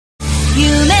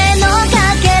You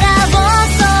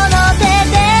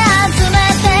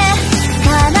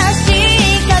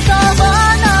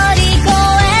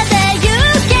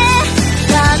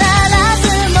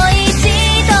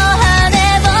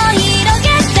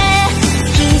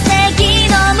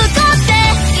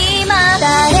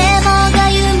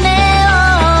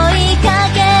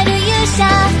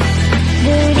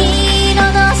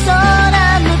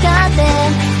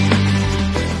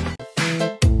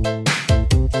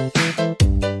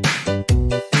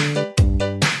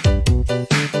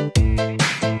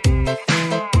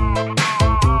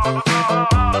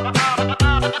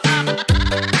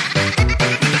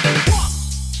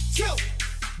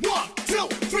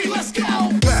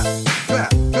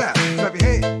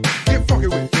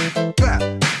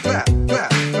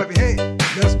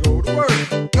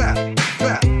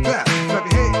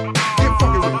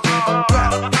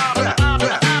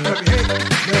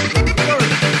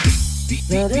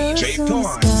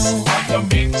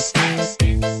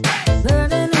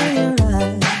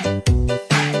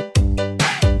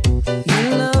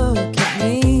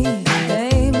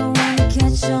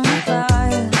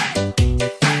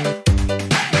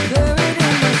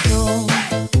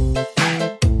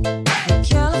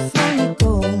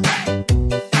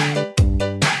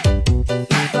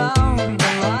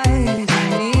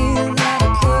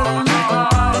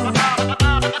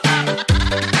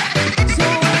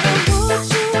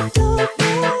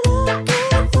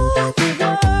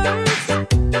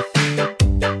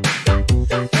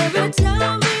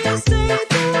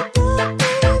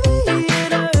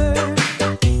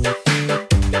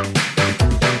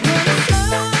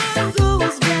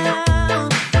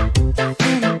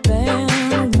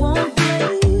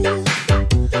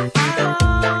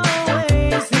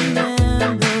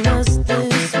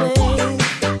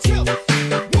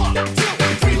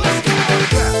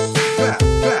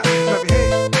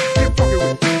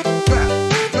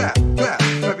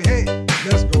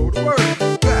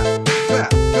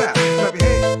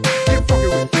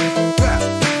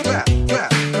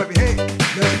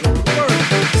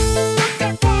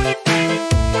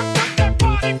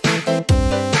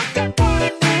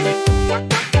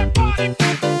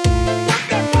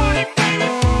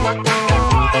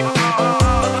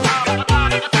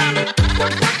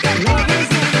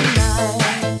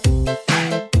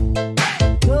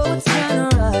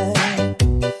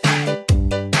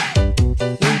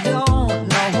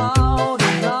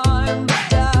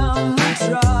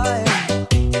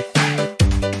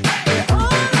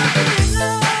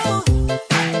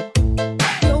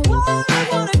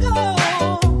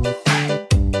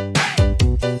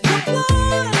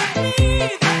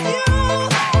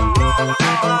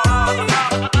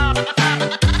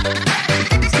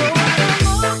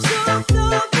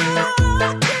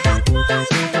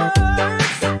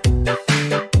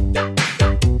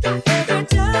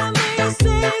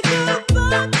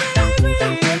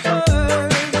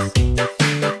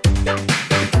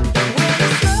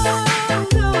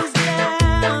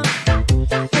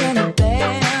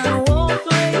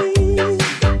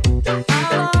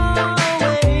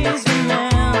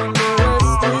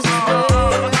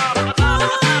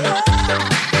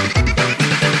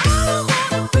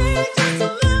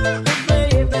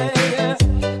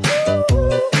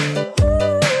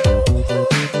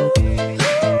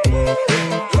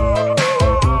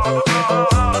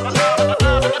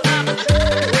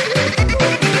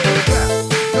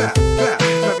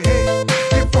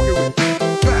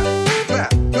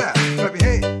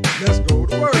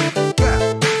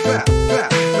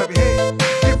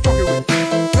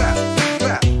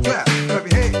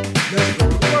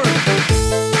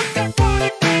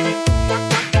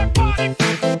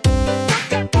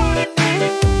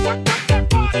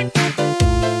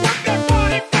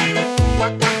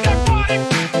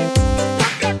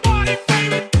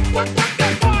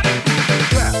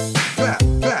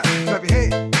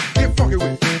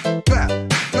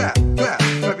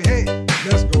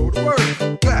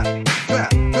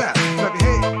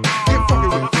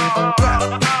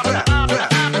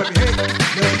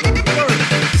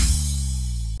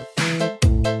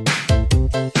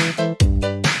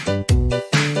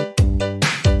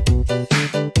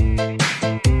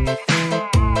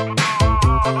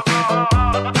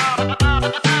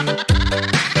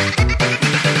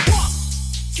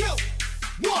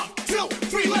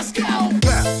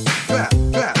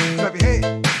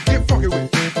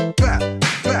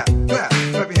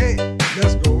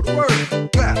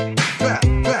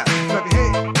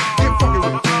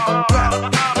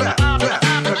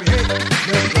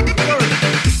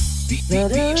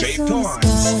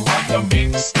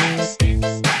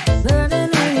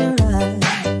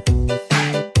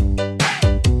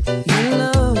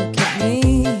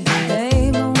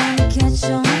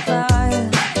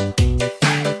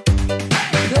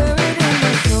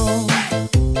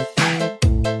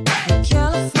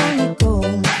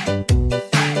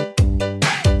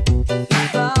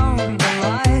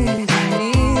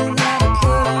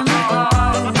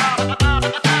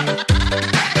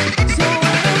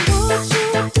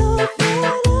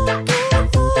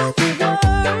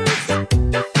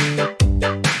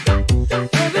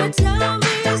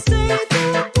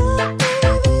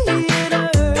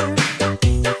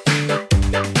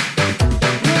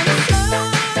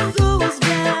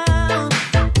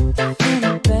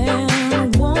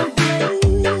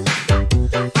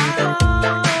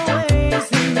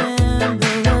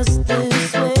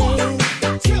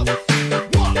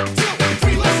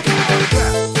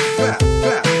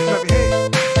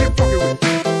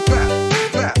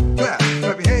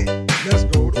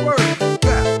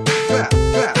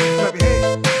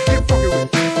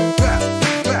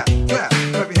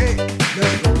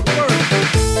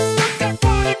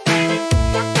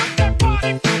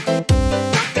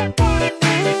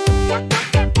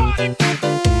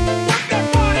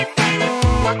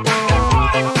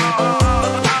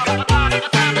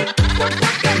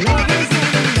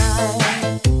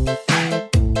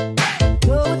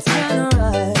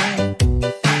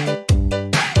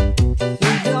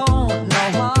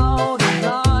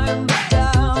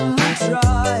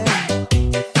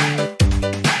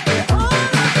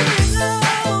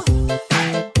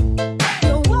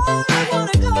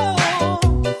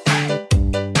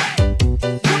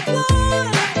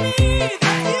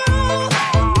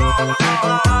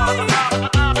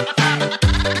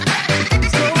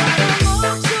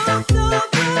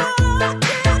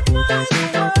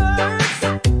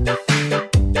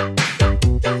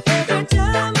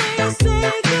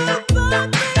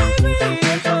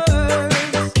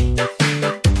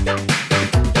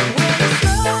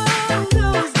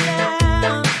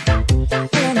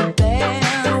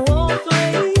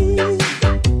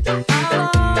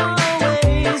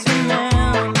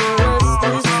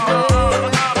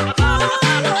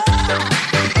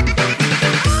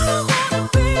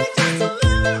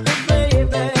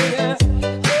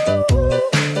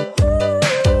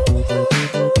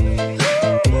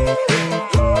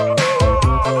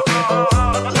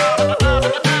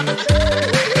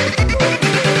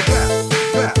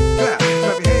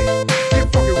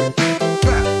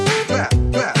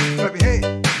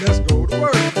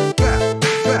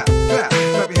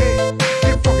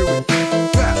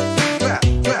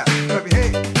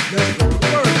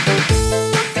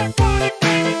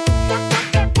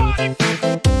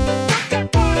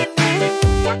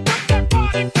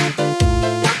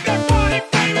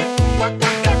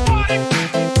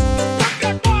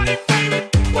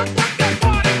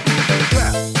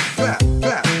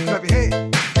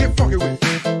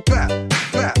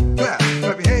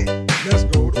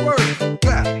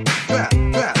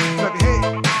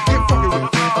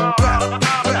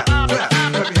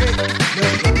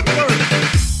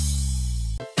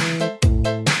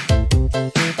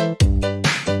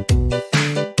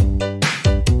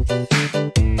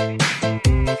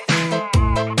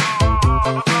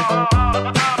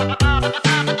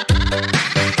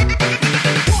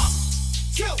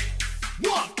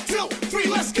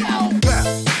let's go. Clap,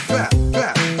 clap,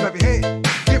 clap, clap your hands.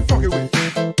 Get funky with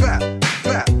it. Clap,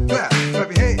 clap, clap,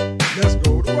 clap your hands. Let's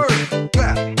go to work.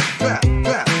 Clap, clap,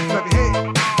 clap, clap your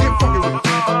hands. Get funky with it.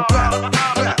 Clap, clap,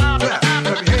 clap, clap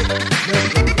your hands. Let's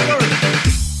go to work.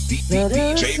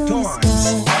 DJ Torrance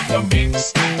on the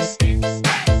mix.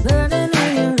 Burning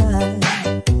in your eyes.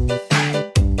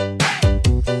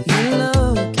 You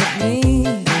look at me,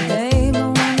 babe, I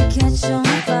wanna catch on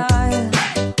fire.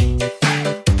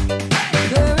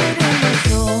 Buried in my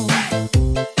soul,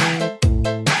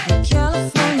 like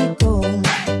California gold.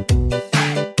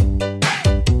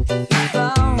 You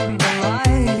found the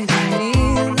light in me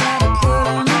that I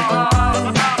couldn't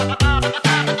hide.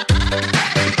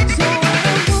 So when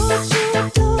I want you, I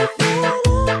don't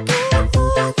know I can't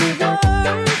find the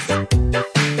words.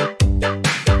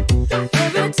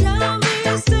 Every time we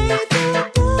say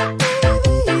goodbye,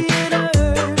 baby, it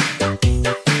hurts.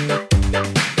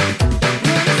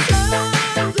 When the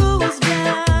sun goes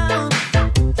down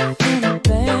and the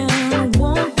band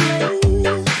won't play,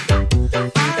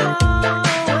 I'll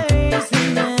always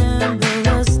remember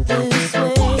us this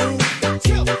way.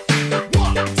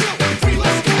 1, 2, 3,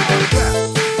 let's go. Clap,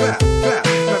 clap, clap,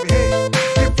 clap your hands.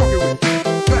 Get funky with it.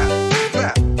 Clap,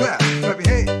 clap, clap, clap your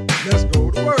hands. Let's go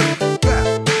to work. Clap,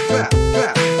 clap,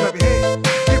 clap, clap your hands.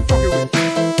 Get funky with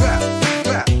it. Clap,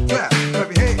 clap, clap, clap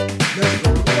your hands. Let's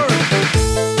go to work.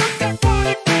 Rock that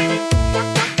body, baby.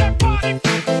 Rock that body. Rock that body,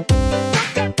 baby.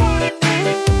 Rock that body.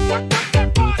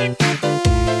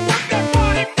 Rock that body, baby. Rock that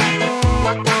body.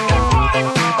 Rock that body,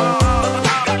 baby.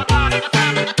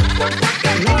 Rock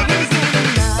that Love body. is in the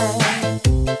night,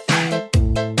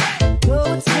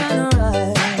 roads turn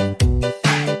right.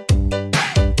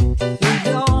 We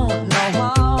don't know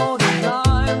how to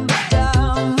rhyme, but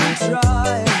damn we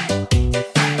try.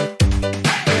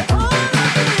 We're all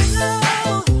in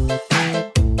love,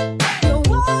 you're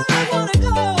where I wanna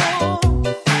go.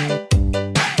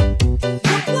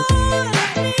 The part of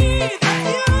me that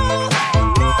you will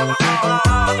never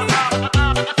find.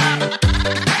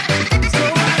 So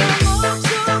when I want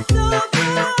your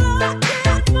love,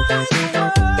 I can't find the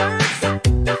words.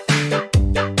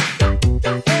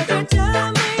 Every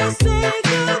time we say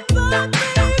goodbye,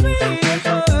 baby, it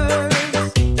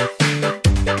hurts.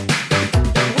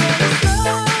 When the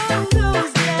sun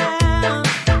goes down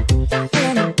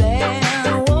and the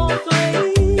band won't play,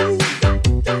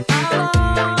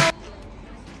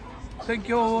 Thank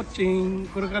you for watching.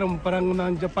 これからもパランゴナ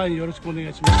ンジャパンよろしくお願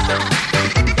いしま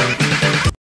す。